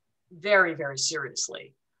very, very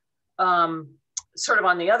seriously. Sort of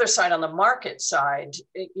on the other side, on the market side,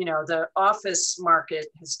 you know, the office market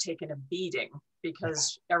has taken a beating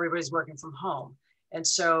because everybody's working from home. And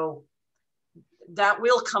so that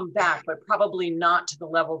will come back, but probably not to the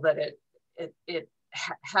level that it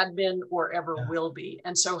had been or ever will be.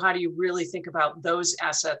 And so how do you really think about those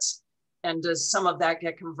assets? And does some of that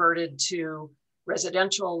get converted to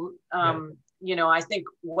residential? You know, I think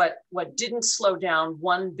what didn't slow down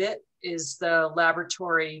one bit is the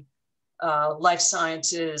laboratory, life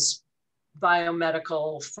sciences,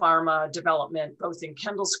 biomedical, pharma development, both in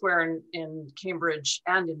Kendall Square in Cambridge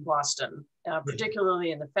and in Boston,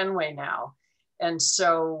 particularly in the Fenway now. And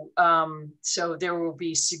so, so there will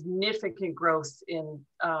be significant growth in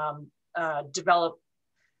developed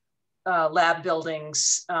lab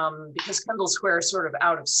buildings because Kendall Square is sort of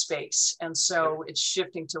out of space. And so it's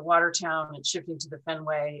shifting to Watertown, it's shifting to the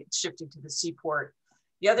Fenway, it's shifting to the Seaport.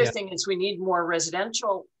 The other thing is we need more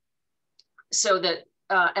residential, so that,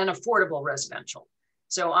 and affordable residential,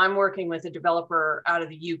 So I'm working with a developer out of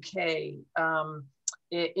the UK.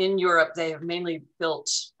 In Europe, they have mainly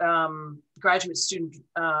built graduate student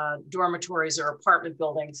dormitories or apartment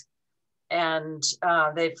buildings, and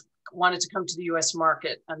they've wanted to come to the US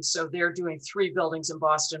market. And so they're doing 3 buildings in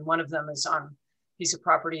Boston. One of them is on a piece of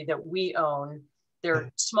property that we own.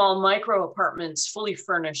 They're small micro apartments, fully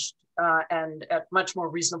furnished, and at much more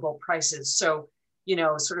reasonable prices. So, you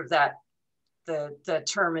know, sort of that, the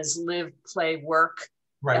term is live, play, work.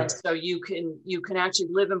 Right. And so you can actually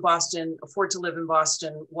live in Boston, afford to live in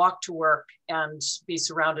Boston, walk to work, and be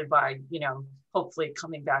surrounded by, you know, hopefully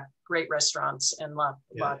coming back, great restaurants and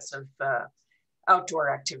lots of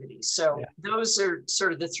outdoor activities. So those are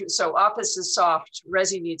sort of the so office is soft,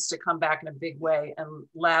 resi needs to come back in a big way, and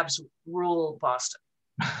labs rule Boston.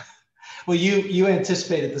 Well, you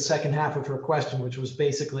anticipated the second half of her question, which was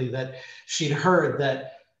basically that she'd heard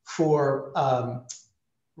that for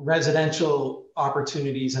residential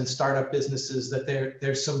opportunities and startup businesses that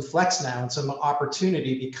there's some flex now and some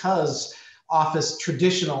opportunity because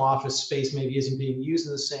traditional office space maybe isn't being used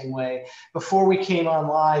in the same way. Before we came on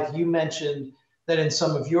live, you mentioned that in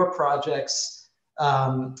some of your projects,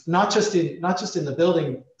 not just in the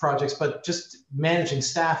building projects, but just managing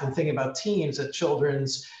staff and thinking about teams at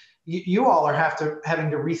Children's, you all are having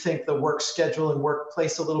to rethink the work schedule and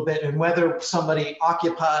workplace a little bit, and whether somebody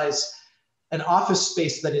occupies an office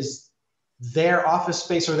space that is their office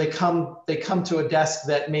space, or they come to a desk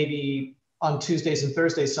that maybe on Tuesdays and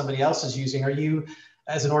Thursdays somebody else is using. Are you,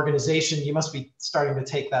 as an organization, you must be starting to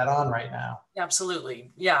take that on right now?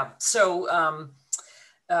 Absolutely, yeah. So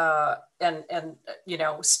and you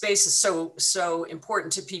know, space is so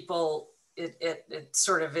important to people. It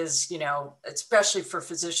sort of is, you know, especially for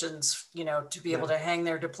physicians, you know, to be able to hang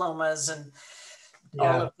their diplomas and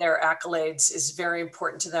all of their accolades is very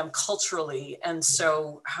important to them culturally. And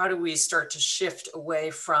so how do we start to shift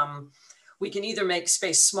away from, we can either make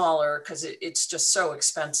space smaller because it's just so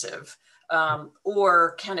expensive,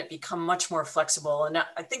 or can it become much more flexible? And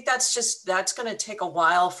I think that's going to take a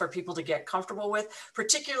while for people to get comfortable with,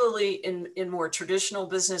 particularly in more traditional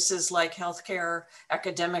businesses like healthcare,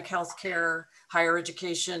 academic healthcare, higher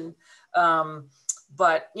education.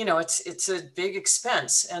 But, you know, it's a big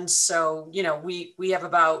expense. And so, you know, we have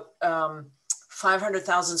about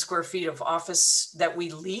 500,000 square feet of office that we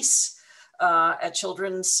lease at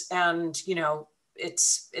Children's. And, you know,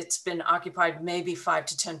 it's been occupied maybe 5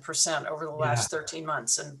 to 10% over the last 13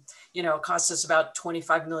 months. And, you know, it costs us about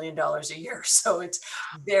 $25 million a year. So it's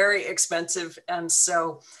very expensive. And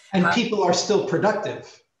so. And people are still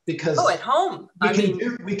productive. Because at home,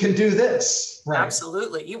 we can do this. Right.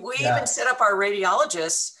 Absolutely. We even set up our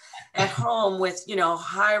radiologists at home with, you know,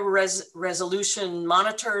 high resolution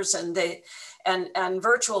monitors, and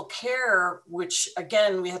virtual care, which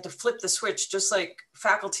again, we had to flip the switch, just like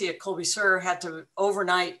faculty at Colby-Sawyer had to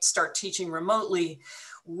overnight start teaching remotely.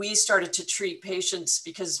 We started to treat patients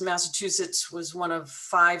because Massachusetts was one of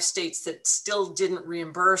 5 states that still didn't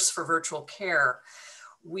reimburse for virtual care.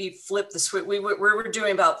 We flipped the switch. We were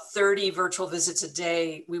doing about 30 virtual visits a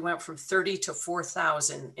day. We went from 30 to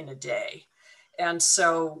 4,000 in a day. And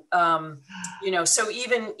so, you know, so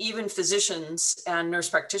even physicians and nurse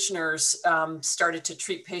practitioners started to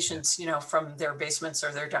treat patients, you know, from their basements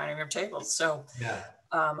or their dining room tables. So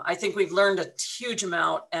I think we've learned a huge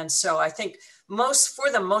amount. And so I think for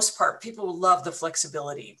the most part, people love the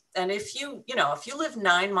flexibility. And if you live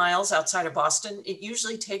 9 miles outside of Boston, it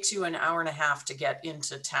usually takes you an hour and a half to get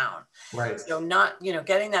into town. Right. So not, you know,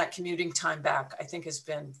 getting that commuting time back, I think has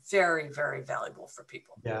been very, very valuable for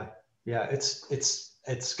people. Yeah. Yeah. It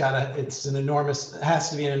has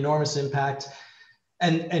to be an enormous impact.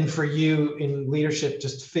 And for you in leadership,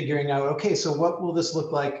 just figuring out, okay, so what will this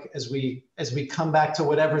look like as we come back to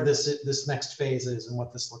whatever this next phase is and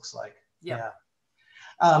what this looks like? Yeah.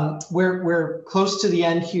 We're close to the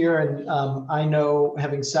end here, and I know,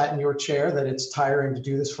 having sat in your chair, that it's tiring to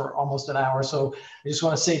do this for almost an hour. So I just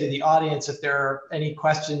want to say to the audience, if there are any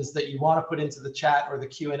questions that you want to put into the chat or the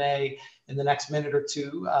Q&A in the next minute or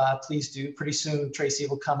two, please do. Pretty soon, Tracy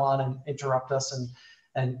will come on and interrupt us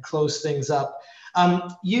and close things up.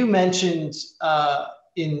 You mentioned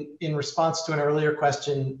in response to an earlier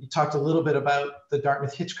question, you talked a little bit about the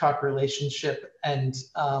Dartmouth-Hitchcock relationship and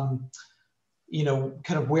you know,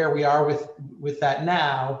 kind of where we are with that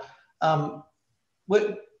now.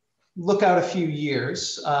 Look out a few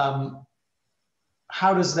years.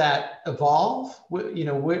 How does that evolve? What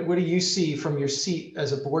do you see from your seat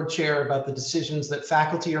as a board chair about the decisions that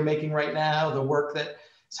faculty are making right now, the work that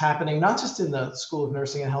is happening, not just in the School of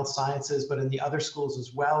Nursing and Health Sciences, but in the other schools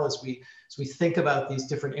as well, as we think about these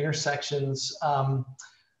different intersections?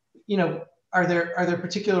 You know, are there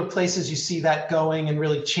particular places you see that going and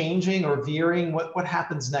really changing or veering? What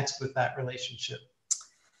happens next with that relationship?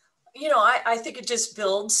 You know, I think it just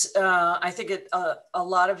builds. I think a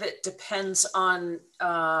lot of it depends on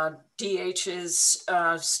DH's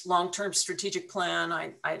long-term strategic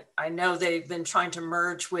plan. I know they've been trying to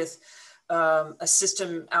merge with a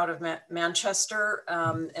system out of Manchester.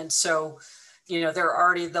 And so, you know, they're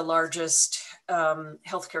already the largest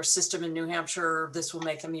healthcare system in New Hampshire. This will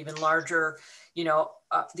make them even larger. You know,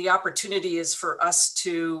 the opportunity is for us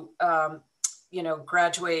to, you know,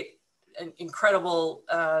 graduate incredible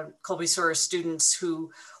Colby-Sawyer students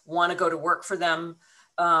who want to go to work for them.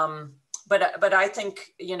 But I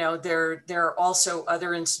think, you know, there are also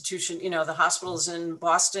other institutions, you know, the hospitals in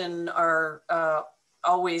Boston are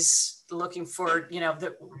always looking for, you know,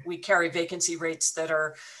 that we carry vacancy rates that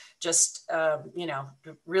are just, you know,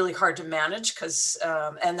 really hard to manage because,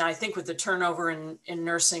 and I think with the turnover in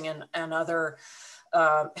nursing and other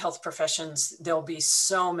health professions, there'll be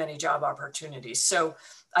so many job opportunities. So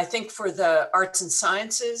I think for the arts and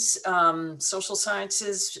sciences, social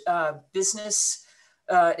sciences, business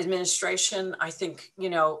administration, I think, you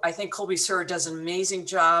know, I think Colby-Sawyer does an amazing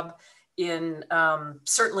job in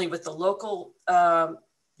certainly with the local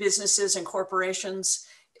businesses and corporations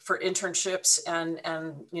for internships and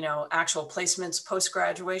you know, actual placements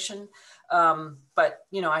post-graduation. But,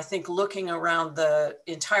 you know, I think looking around the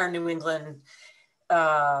entire New England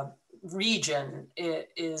region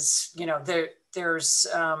is, you know, there's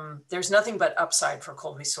nothing but upside for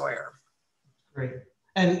Colby-Sawyer. Great.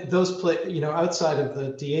 And those you know, outside of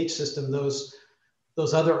the DH system, those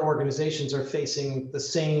other organizations are facing the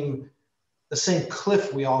same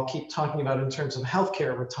cliff we all keep talking about in terms of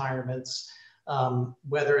healthcare retirements.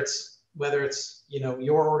 Whether it's you know,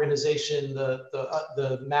 your organization,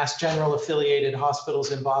 the Mass General affiliated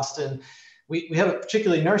hospitals in Boston. We have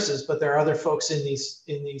particularly nurses, but there are other folks in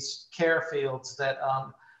these care fields that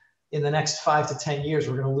in the next 5 to 10 years,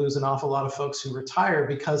 we're going to lose an awful lot of folks who retire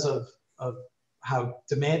because of how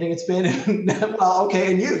demanding it's been. Well,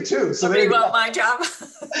 okay, and you too. So you want my job?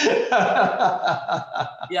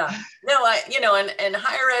 Yeah. No, you know, and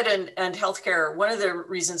higher ed and healthcare, one of the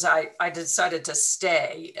reasons I decided to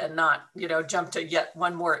stay and not, you know, jump to yet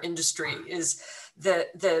one more industry is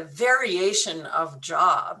the variation of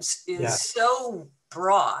jobs is so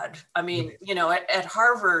broad. I mean, you know, at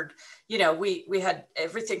Harvard, you know, we had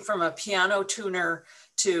everything from a piano tuner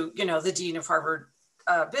to, you know, the dean of Harvard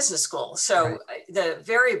Business School. So the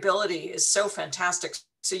variability is so fantastic.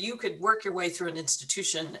 So you could work your way through an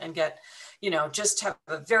institution and get, you know, just have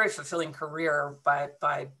a very fulfilling career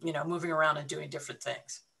by you know, moving around and doing different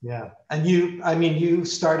things. Yeah. And you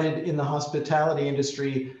started in the hospitality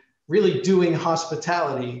industry, really doing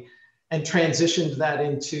hospitality, and transitioned that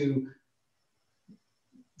into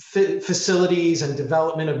facilities and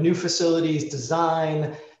development of new facilities,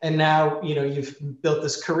 design. And now, you know, you've built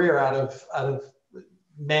this career out of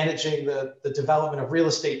managing the development of real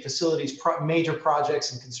estate facilities, major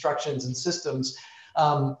projects and constructions and systems.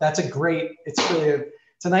 That's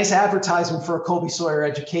it's a nice advertisement for a Colby-Sawyer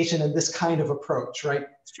education and this kind of approach, right?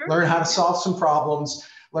 Sure. Learn how to solve some problems,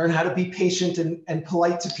 learn how to be patient and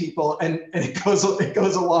polite to people, and it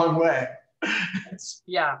goes a long way.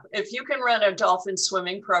 Yeah, if you can run a dolphin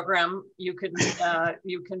swimming program, you can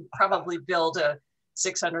probably build a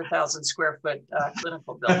 600,000 square foot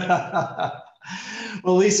clinical building.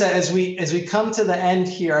 Well, Lisa, as we come to the end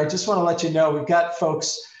here, I just want to let you know we've got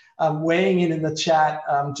folks weighing in the chat,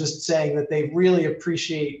 just saying that they really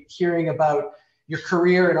appreciate hearing about your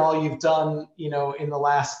career and all you've done, you know, in the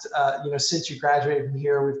last, you know, since you graduated from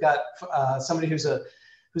here. We've got somebody who's a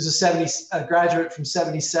graduate from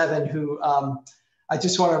 77 who I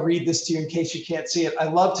just want to read this to you in case you can't see it. I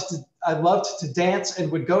loved to dance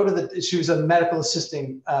and would go to she was a medical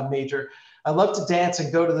assisting major. I loved to dance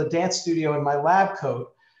and go to the dance studio in my lab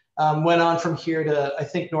coat. Went on from here to, I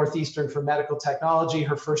think, Northeastern for medical technology.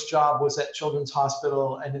 Her first job was at Children's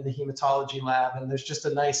Hospital and in the hematology lab. And there's just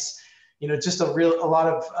a nice, you know, just a lot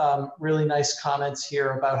of really nice comments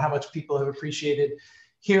here about how much people have appreciated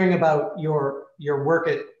hearing about your work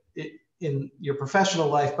in your professional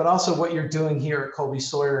life, but also what you're doing here at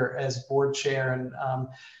Colby-Sawyer as board chair. And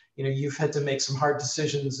you know, you've had to make some hard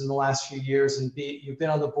decisions in the last few years, and you've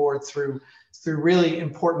been on the board through really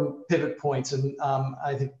important pivot points. And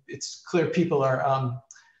I think it's clear people are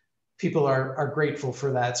grateful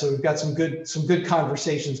for that. So we've got some good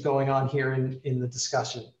conversations going on here in the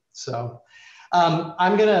discussion. So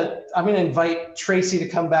I'm gonna invite Tracy to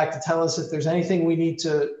come back to tell us if there's anything we need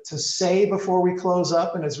to say before we close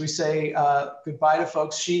up. And as we say goodbye to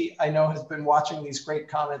folks, she, I know, has been watching these great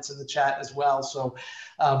comments in the chat as well. So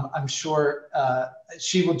I'm sure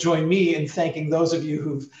she will join me in thanking those of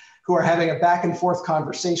you who are having a back and forth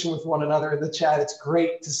conversation with one another in the chat. It's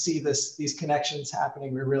great to see these connections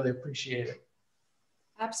happening. We really appreciate it.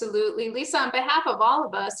 Absolutely. Lisa, on behalf of all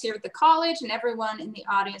of us here at the college and everyone in the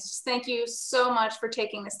audience, just thank you so much for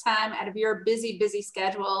taking this time out of your busy, busy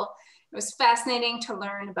schedule. It was fascinating to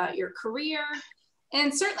learn about your career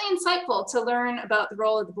and certainly insightful to learn about the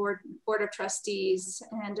role of the Board of Trustees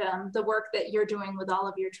and the work that you're doing with all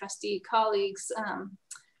of your trustee colleagues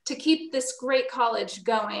to keep this great college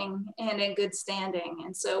going and in good standing.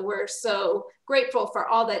 And so we're so grateful for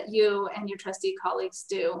all that you and your trustee colleagues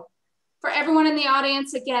do. For everyone in the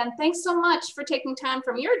audience, again, thanks so much for taking time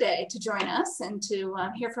from your day to join us and to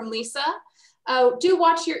hear from Lisa. Do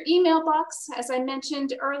watch your email box. As I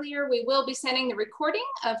mentioned earlier, we will be sending the recording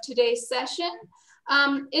of today's session.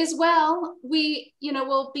 As well,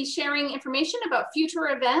 we'll be sharing information about future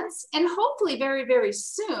events, and hopefully very, very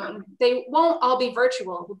soon, they won't all be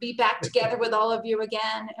virtual. We'll be back together with all of you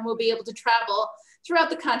again, and we'll be able to travel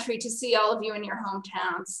throughout the country to see all of you in your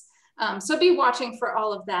hometowns. So be watching for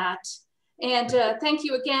all of that. And thank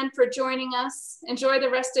you again for joining us. Enjoy the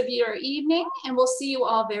rest of your evening, and we'll see you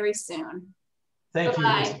all very soon. Thank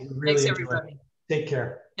Bye-bye. you. Really Thanks, everybody. Take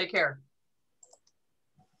care. Take care.